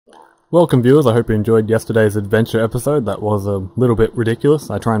Welcome viewers, I hope you enjoyed yesterday's adventure episode. That was a little bit ridiculous.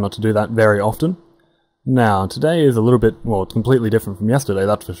 I try not to do that very often. Now, today is a little bit, well, it's completely different from yesterday,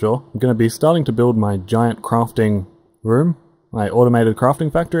 that's for sure. I'm going to be starting to build my giant crafting room, my automated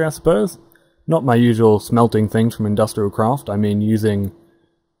crafting factory, I suppose. Not my usual smelting things from industrial craft, I mean using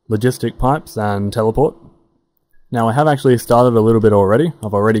logistic pipes and teleport. Now, I have actually started a little bit already.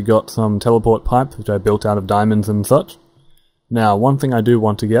 I've already got some teleport pipes, which I built out of diamonds and such. Now, one thing I do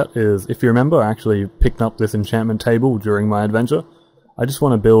want to get is, if you remember, I actually picked up this enchantment table during my adventure. I just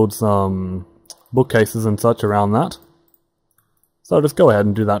want to build some bookcases and such around that. So I'll just go ahead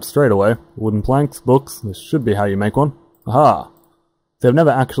and do that straight away. Wooden planks, books, this should be how you make one. Aha! So I've never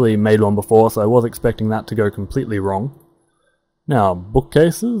actually made one before, so I was expecting that to go completely wrong. Now,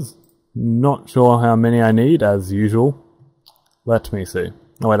 bookcases, not sure how many I need, as usual. Let me see.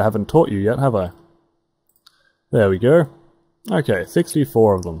 Oh wait, I haven't taught you yet, have I? There we go. Okay,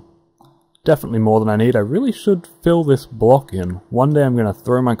 64 of them. Definitely more than I need. I really should fill this block in. One day I'm going to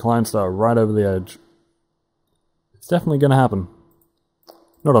throw my client star right over the edge. It's definitely going to happen.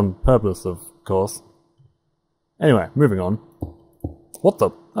 Not on purpose, of course. Anyway, moving on. What the?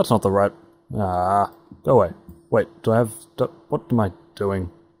 That's not the right... Ah, go away. Wait, do I have... What am I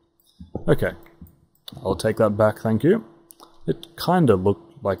doing? Okay. I'll take that back, thank you. It kinda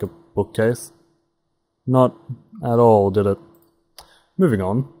looked like a bookcase. Not at all, did it? Moving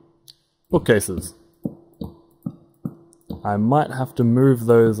on. Bookcases. I might have to move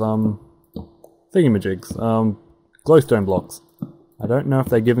those, thingamajigs, glowstone blocks. I don't know if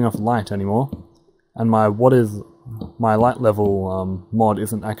they're giving off light anymore. And my WhatisMyLightLevel mod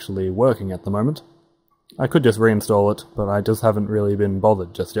isn't actually working at the moment. I could just reinstall it, but I just haven't really been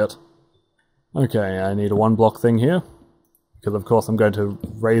bothered just yet. Okay, I need a 1-block thing here, because of course I'm going to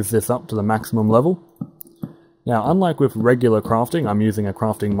raise this up to the maximum level. Now, unlike with regular crafting, I'm using a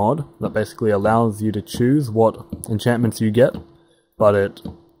crafting mod that basically allows you to choose what enchantments you get, but it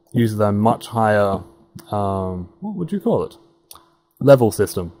uses a much higher, what would you call it? Level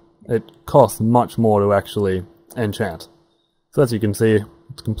system. It costs much more to actually enchant. So as you can see,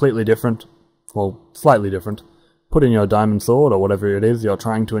 it's completely different, well, slightly different. Put in your diamond sword, or whatever it is you're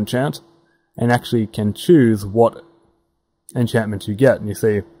trying to enchant, and actually can choose what enchantment you get. And you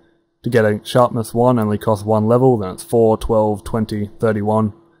see, to get a sharpness 1 only costs 1 level, then it's 4, 12, 20,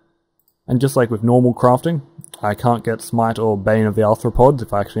 31. And just like with normal crafting, I can't get Smite or Bane of the Arthropods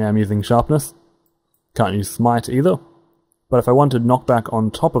if I actually am using sharpness. Can't use Smite either. But if I wanted knockback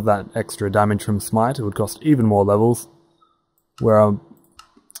on top of that extra damage from Smite, it would cost even more levels. Where an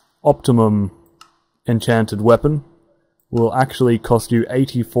optimum enchanted weapon will actually cost you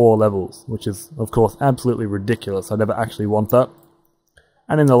 84 levels, which is, of course, absolutely ridiculous. I never actually want that.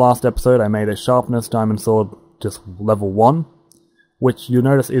 And in the last episode I made a sharpness diamond sword just level 1, which you'll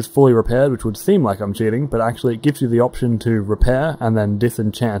notice is fully repaired, which would seem like I'm cheating, but actually it gives you the option to repair and then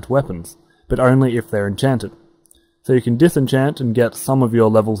disenchant weapons, but only if they're enchanted. So you can disenchant and get some of your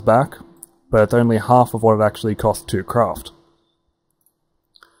levels back, but it's only half of what it actually costs to craft.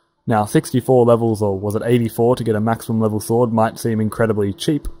 Now 64 levels, or was it 84 to get a maximum level sword, might seem incredibly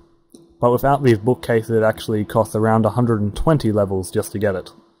cheap, but without these bookcases it actually costs around 120 levels just to get it.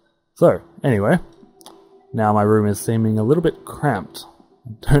 So, anyway, now my room is seeming a little bit cramped.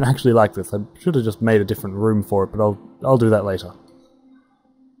 I don't actually like this. I should have just made a different room for it, but I'll do that later.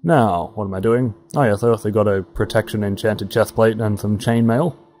 Now, what am I doing? Oh yes, I also got a protection enchanted chestplate and some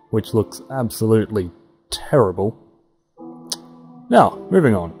chainmail, which looks absolutely terrible. Now,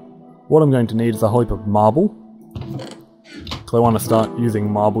 moving on. What I'm going to need is a whole heap of marble. So I want to start using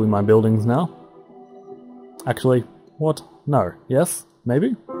marble in my buildings now. Actually, what? No. Yes?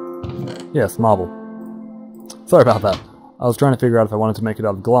 Maybe? Yes, marble. Sorry about that. I was trying to figure out if I wanted to make it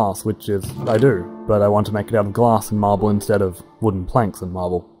out of glass, which is, I do, but I want to make it out of glass and marble instead of wooden planks and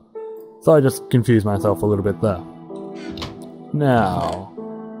marble. So I just confused myself a little bit there. Now,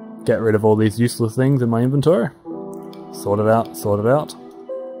 get rid of all these useless things in my inventory. Sort it out, sort it out.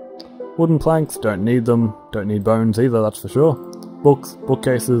 Wooden planks, don't need them. Don't need bones either, that's for sure. Books,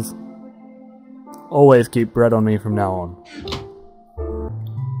 bookcases. Always keep bread on me from now on.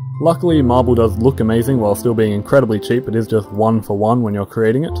 Luckily, marble does look amazing while still being incredibly cheap. It is just 1 for 1 when you're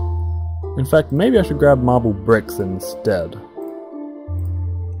creating it. In fact, maybe I should grab marble bricks instead.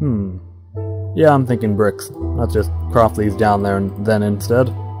 Yeah, I'm thinking bricks. Let's just craft these down there and then instead.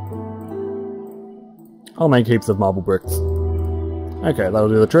 I'll make heaps of marble bricks. Okay, that'll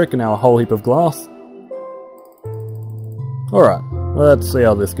do the trick, and now a whole heap of glass. Alright, let's see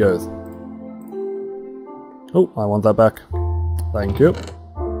how this goes. Oh, I want that back. Thank you.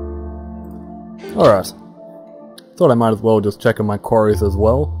 Alright. Thought I might as well just check on my quarries as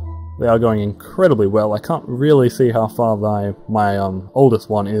well. They are going incredibly well. I can't really see how far my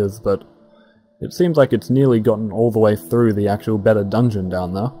oldest one is, but it seems like it's nearly gotten all the way through the actual better dungeon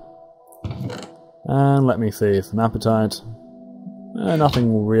down there. And let me see, some appetite.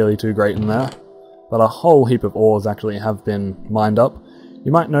 Nothing really too great in there, but a whole heap of ores actually have been mined up.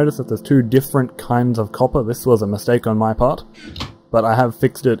 You might notice that there's two different kinds of copper. This was a mistake on my part, but I have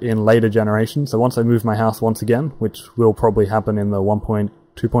fixed it in later generations, so once I move my house once again, which will probably happen in the 1.2.4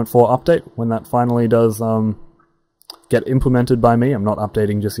 update, when that finally does get implemented by me. I'm not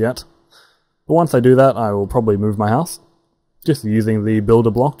updating just yet. But once I do that, I will probably move my house, just using the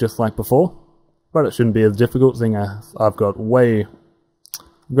builder block just like before. But it shouldn't be as difficult, seeing as I've got a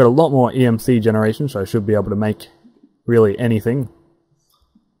lot more EMC generation, so I should be able to make really anything.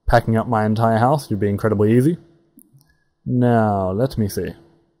 Packing up my entire house should be incredibly easy. Now, let me see.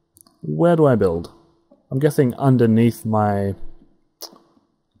 Where do I build? I'm guessing underneath my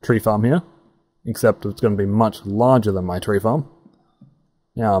tree farm here, except it's going to be much larger than my tree farm.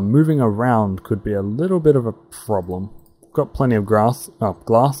 Now, moving around could be a little bit of a problem. I've got plenty of glass, I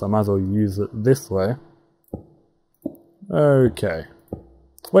might as well use it this way. Okay.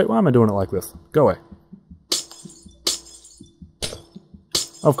 Wait, why am I doing it like this? Go away.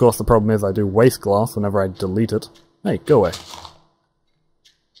 Of course, the problem is I do waste glass whenever I delete it. Hey, go away.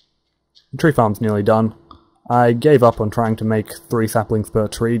 The tree farm's nearly done. I gave up on trying to make 3 saplings per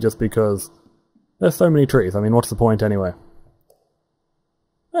tree just because there's so many trees. I mean, what's the point anyway?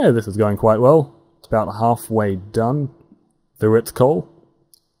 Hey, this is going quite well. It's about halfway done through its coal.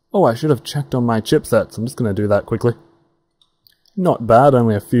 Oh, I should have checked on my chipsets. I'm just going to do that quickly. Not bad,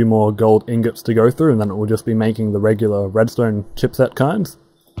 only a few more gold ingots to go through, and then it will just be making the regular redstone chipset kinds.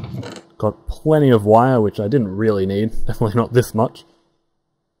 Got plenty of wire, which I didn't really need. Definitely not this much.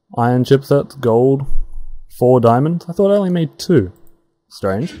 Iron chipsets, gold, 4 diamonds. I thought I only made 2.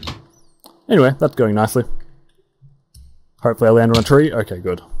 Strange. Anyway, that's going nicely. Hopefully I land on a tree. Okay,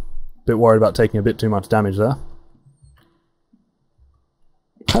 good. Bit worried about taking a bit too much damage there.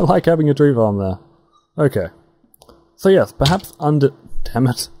 I like having a tree farm there. Okay. So yes, perhaps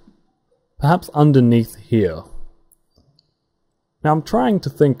perhaps underneath here. Now I'm trying to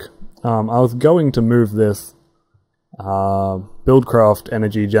think, I was going to move this Buildcraft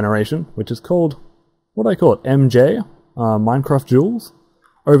energy generation, which is called, what do I call it, MJ? Minecraft Joules,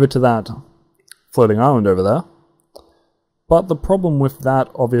 over to that floating island over there. But the problem with that,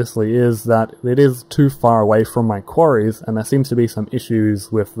 obviously, is that it is too far away from my quarries, and there seems to be some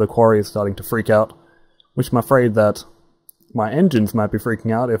issues with the quarries starting to freak out, which I'm afraid that my engines might be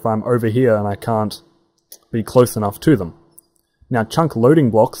freaking out if I'm over here and I can't be close enough to them. Now, chunk loading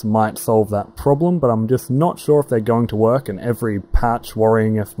blocks might solve that problem, but I'm just not sure if they're going to work, and every patch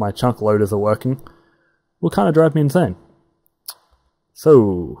worrying if my chunk loaders are working will kind of drive me insane.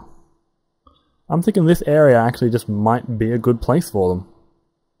 So I'm thinking this area actually just might be a good place for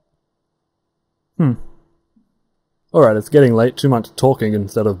them. Alright, it's getting late, too much talking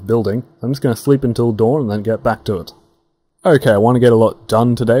instead of building. I'm just going to sleep until dawn and then get back to it. Okay, I want to get a lot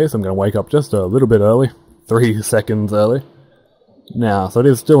done today, so I'm going to wake up just a little bit early. 3 seconds early. Now, so it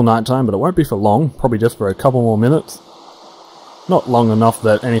is still nighttime, but it won't be for long, probably just for a couple more minutes. Not long enough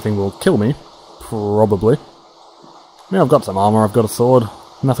that anything will kill me, probably. Now I've got some armor, I've got a sword,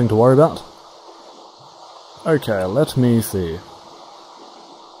 nothing to worry about. Okay, let me see.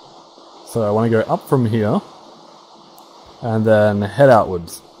 So I want to go up from here, and then head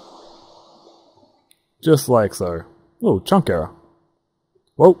outwards. Just like so. Oh, chunk error.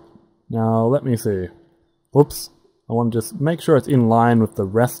 Whoa. Now let me see. Whoops. I want to just make sure it's in line with the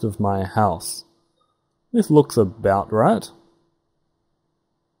rest of my house. This looks about right.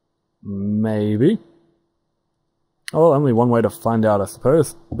 Maybe. Oh, only one way to find out, I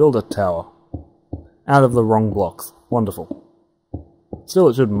suppose. Build a tower. Out of the wrong blocks. Wonderful. Still,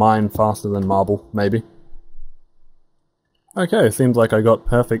 it should mine faster than marble, maybe. Okay, seems like I got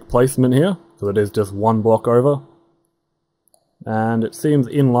perfect placement here, so it is just 1 block over. And it seems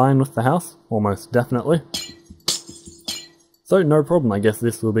in line with the house, almost definitely. So no problem, I guess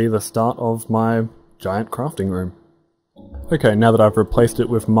this will be the start of my giant crafting room. Okay, now that I've replaced it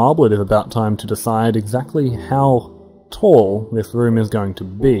with marble, it is about time to decide exactly how tall this room is going to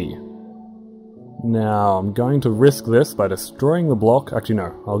be. Now, I'm going to risk this by destroying the block. Actually,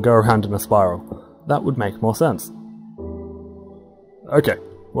 no, I'll go around in a spiral. That would make more sense. Okay,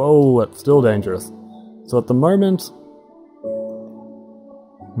 whoa, that's still dangerous. So at the moment,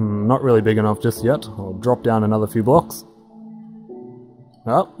 not really big enough just yet. I'll drop down another few blocks.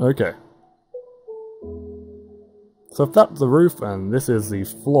 Oh, okay. So if that's the roof and this is the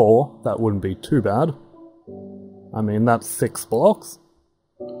floor, that wouldn't be too bad. I mean, that's 6 blocks.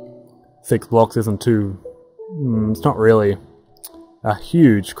 6 blocks isn't too... it's not really a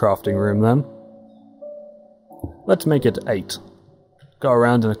huge crafting room then. Let's make it 8. Go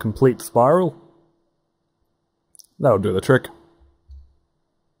around in a complete spiral. That'll do the trick.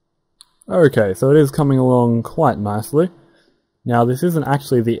 Okay, so it is coming along quite nicely. Now this isn't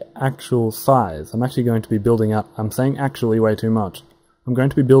actually the actual size. I'm actually going to be building out... I'm saying actually way too much. I'm going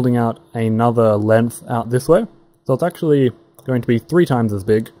to be building out another length out this way. So it's actually going to be 3 times as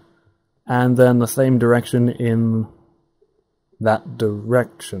big. And then the same direction in that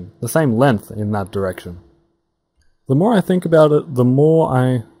direction. The same length in that direction. The more I think about it, the more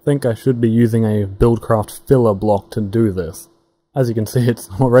I think I should be using a Buildcraft filler block to do this. As you can see, it's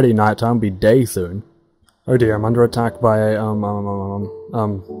already nighttime, be day soon. Oh dear, I'm under attack by a,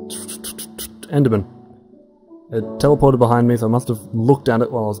 Enderman. It teleported behind me, so I must have looked at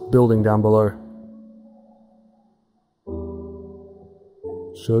it while I was building down below.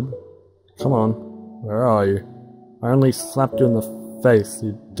 Should? Come on. Where are you? I only slapped you in the face.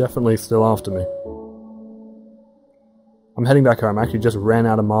 You're definitely still after me. I'm heading back home. I actually just ran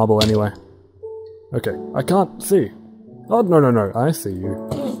out of marble anyway. Okay, I can't see. Oh, no, I see you.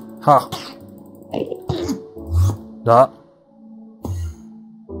 Ha! Da!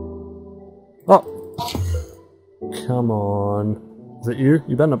 Oh! Come on. Is it you?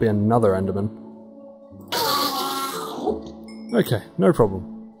 You better not be another Enderman. Okay, no problem.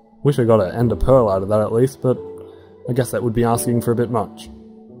 Wish I got an Ender Pearl out of that at least, but I guess that would be asking for a bit much.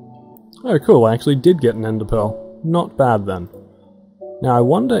 Oh cool, I actually did get an Ender Pearl. Not bad then. Now I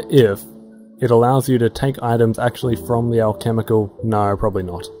wonder if it allows you to take items actually from the alchemical... No, probably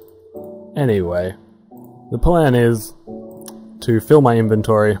not. Anyway, the plan is to fill my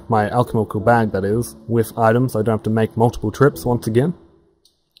inventory, my alchemical bag that is, with items so I don't have to make multiple trips once again.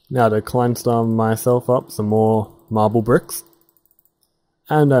 Now to climb myself up some more marble bricks.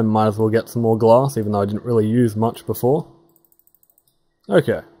 And I might as well get some more glass, even though I didn't really use much before.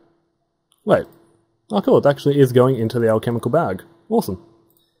 Okay. Wait. Oh cool, it actually is going into the alchemical bag. Awesome.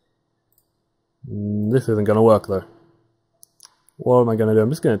 This isn't going to work though. What am I going to do?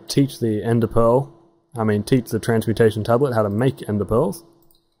 I'm just going to teach the Ender Pearl, teach the transmutation tablet how to make Ender Pearls.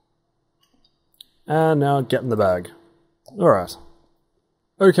 And now get in the bag. Alright.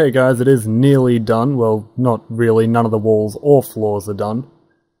 Okay guys, it is nearly done. Well, not really, none of the walls or floors are done.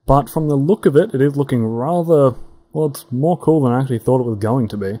 But from the look of it, it is looking rather... well, it's more cool than I actually thought it was going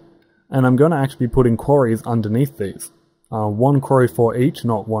to be. And I'm going to actually be putting quarries underneath these. 1 quarry for each,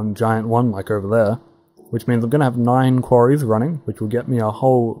 not one giant one like over there. Which means I'm going to have 9 quarries running, which will get me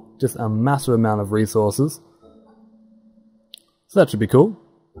just a massive amount of resources. So that should be cool.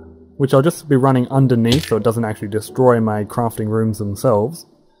 Which I'll just be running underneath so it doesn't actually destroy my crafting rooms themselves.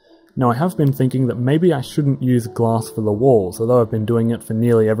 Now I have been thinking that maybe I shouldn't use glass for the walls, although I've been doing it for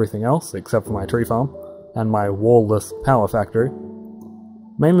nearly everything else, except for my tree farm, and my wall-less power factory.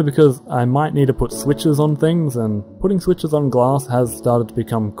 Mainly because I might need to put switches on things, and putting switches on glass has started to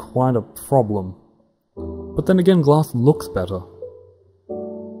become quite a problem. But then again, glass looks better.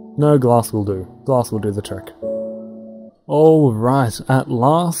 No, glass will do. Glass will do the trick. Alright, at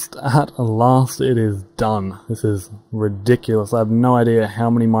last it is done. This is ridiculous. I have no idea how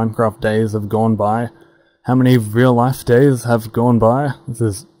many Minecraft days have gone by. How many real life days have gone by. This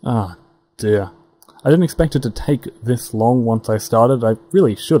is... ah, dear. I didn't expect it to take this long once I started. I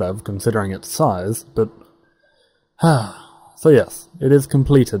really should have, considering its size, but... so yes, it is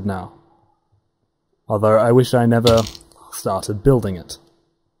completed now. Although I wish I never started building it.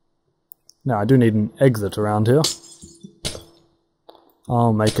 Now I do need an exit around here.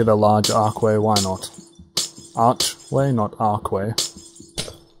 I'll make it a large archway, why not? Archway, not archway.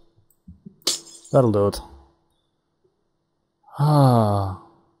 That'll do it.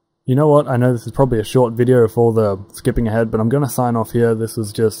 You know what, I know this is probably a short video for the skipping ahead, but I'm gonna sign off here. This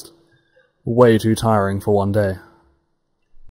was just way too tiring for one day.